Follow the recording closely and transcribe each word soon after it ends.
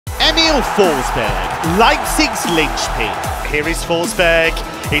Emil Forsberg, Leipzig's linchpin. Here is Forsberg.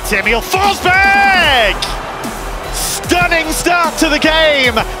 It's Emil Forsberg! Stunning start to the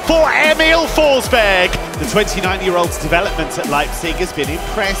game for Emil Forsberg. The 29-year-old's development at Leipzig has been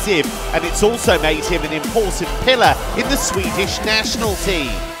impressive, and it's also made him an important pillar in the Swedish national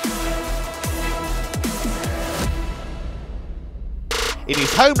team. In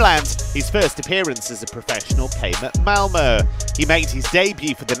his homeland, his first appearance as a professional came at Malmö. He made his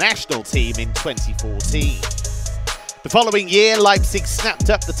debut for the national team in 2014. The following year, Leipzig snapped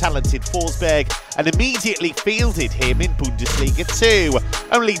up the talented Forsberg and immediately fielded him in Bundesliga 2.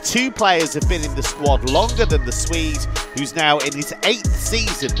 Only 2 players have been in the squad longer than the Swede, who's now in his 8th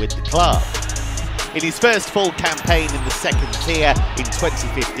season with the club. In his first full campaign in the second tier in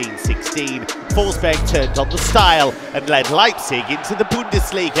 2015-16, Forsberg turned on the style and led Leipzig into the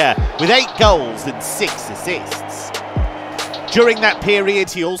Bundesliga with 8 goals and 6 assists. During that period,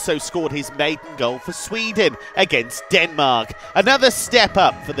 he also scored his maiden goal for Sweden against Denmark, another step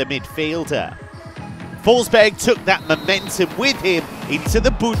up for the midfielder. Forsberg took that momentum with him into the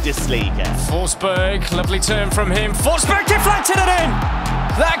Bundesliga. Forsberg, lovely turn from him. Forsberg deflected it in!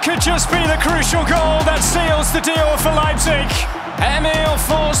 That could just be the crucial goal that seals the deal for Leipzig. Emil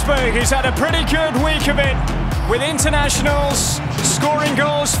Forsberg has had a pretty good week of it, with internationals, scoring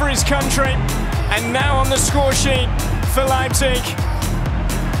goals for his country, and now on the score sheet for Leipzig.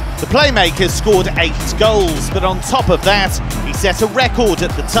 The playmaker scored 8 goals, but on top of that, he set a record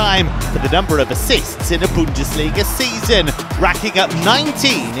at the time for the number of assists in a Bundesliga season, racking up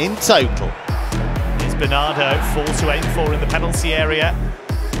 19 in total. Here's Bernardo, 4 to aim for in the penalty area.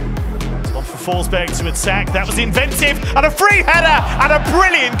 One for Forsberg to attack, that was inventive, and a free header, and a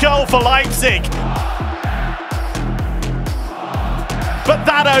brilliant goal for Leipzig. But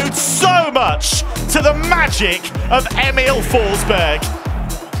that owed so much to the magic of Emil Forsberg.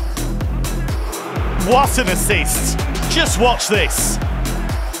 What an assist. Just watch this.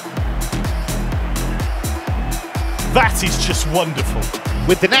 That is just wonderful.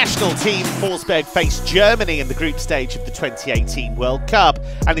 With the national team, Forsberg faced Germany in the group stage of the 2018 World Cup,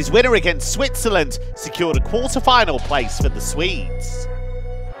 and his winner against Switzerland secured a quarter-final place for the Swedes.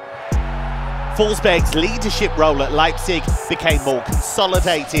 Forsberg's leadership role at Leipzig became more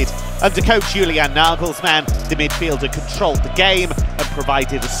consolidated. Under coach Julian Nagelsmann, the midfielder controlled the game and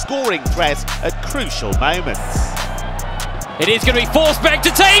provided a scoring threat at crucial moments. It is going to be Forsberg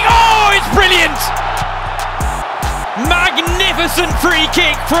to take. Oh, it's brilliant! Magnificent free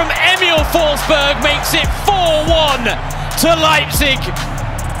kick from Emil Forsberg makes it 4-1 to Leipzig.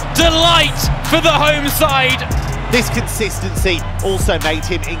 Delight for the home side. This consistency also made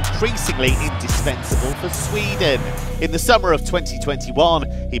him increasingly indispensable for Sweden. In the summer of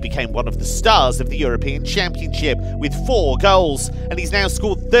 2021, he became one of the stars of the European Championship with 4 goals, and he's now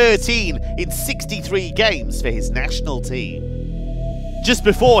scored 13 in 63 games for his national team. Just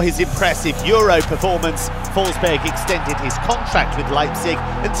before his impressive Euro performance, Forsberg extended his contract with Leipzig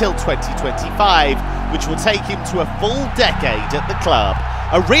until 2025, which will take him to a full decade at the club.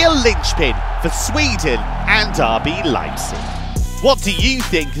 A real linchpin for Sweden and RB Leipzig. What do you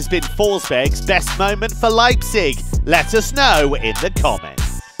think has been Forsberg's best moment for Leipzig? Let us know in the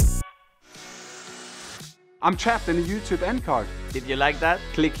comments. I'm trapped in a YouTube end card. Did you like that?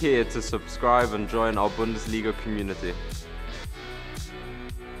 Click here to subscribe and join our Bundesliga community.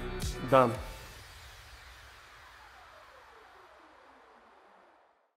 Done.